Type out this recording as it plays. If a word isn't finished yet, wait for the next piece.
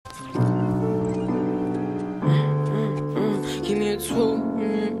me too.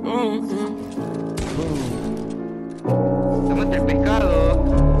 Tómate el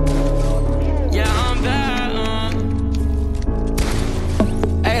pescado. Yeah, I'm back.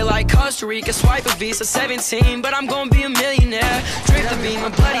 Hey, like Costa Rica, swipe a Visa 17, but I'm gonna be a millionaire. Drink the beam, my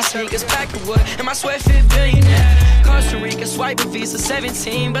bloody sneakers, pack of wood, and my sweat fit billionaire. Costa Rica, swipe a Visa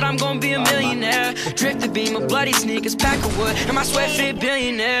 17, but I'm gonna be a millionaire. Drip the beam, my bloody sneakers, pack of wood, and my sweat fit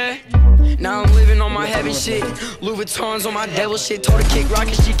billionaire. Now I'm living on my heaven shit. Louis Vuittons on my devil shit. Told her kick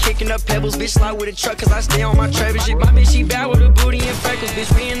rocket, she kicking up pebbles. Bitch slide with a truck cause I stay on my Trevor shit. My bitch she bad with a booty and freckles.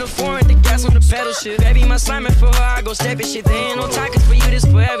 Bitch we in the foreign, the gas on the pedal shit. Baby my slamming for her, I go stepping shit. There ain't no time cause for you this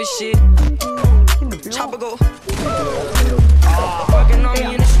forever shit. Chopper go. Fucking on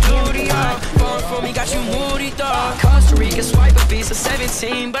me in the studio. Falling for me, got you moody dog. Costa Rica, swipe a Visa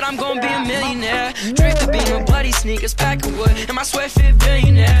 17, but I'm gonna be a millionaire. Drip the beam, my bloody sneakers, pack of wood, and my sweat fit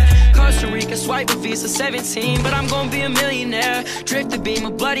billionaire. Costa Rica, swipe a Visa 17, but I'm gonna be a millionaire. Drip the beam,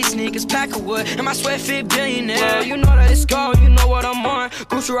 my bloody sneakers, pack of wood, and my sweat fit billionaire. You know that it's gold, you know what I'm on.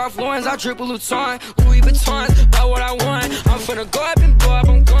 Gucci Ralph Lauren's, I drip a Luton. Louis Vuittons, buy what I want. I'm finna go up and blow up,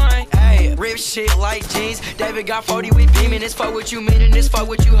 I'm going. Ayy, rip shit like jeans. David got 40 with beaming. This fuck what you mean and this fuck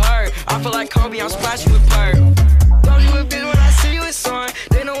what you heard. I feel like Kobe, I'm splashing with Bird. Don't you a bitch when I see you, it's on.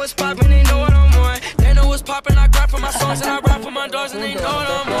 They know what's poppin', they know what I'm on. They know what's poppin', I grab for my songs and I rap for my dogs and they know what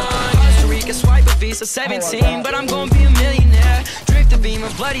I'm on. Costa Rica, swipe a Visa 17, but I'm gonna be a millionaire. Drip the beam,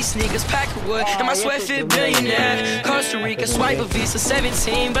 my bloody sneakers, pack of wood, and my sweat fit billionaire. Costa Rica, swipe a Visa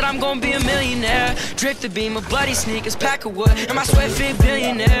 17, but I'm gonna be a millionaire. Drip the beam, my bloody sneakers, pack of wood, and my sweat fit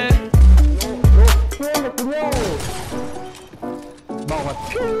billionaire.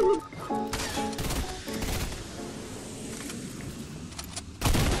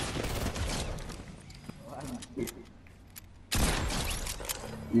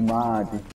 Imagem.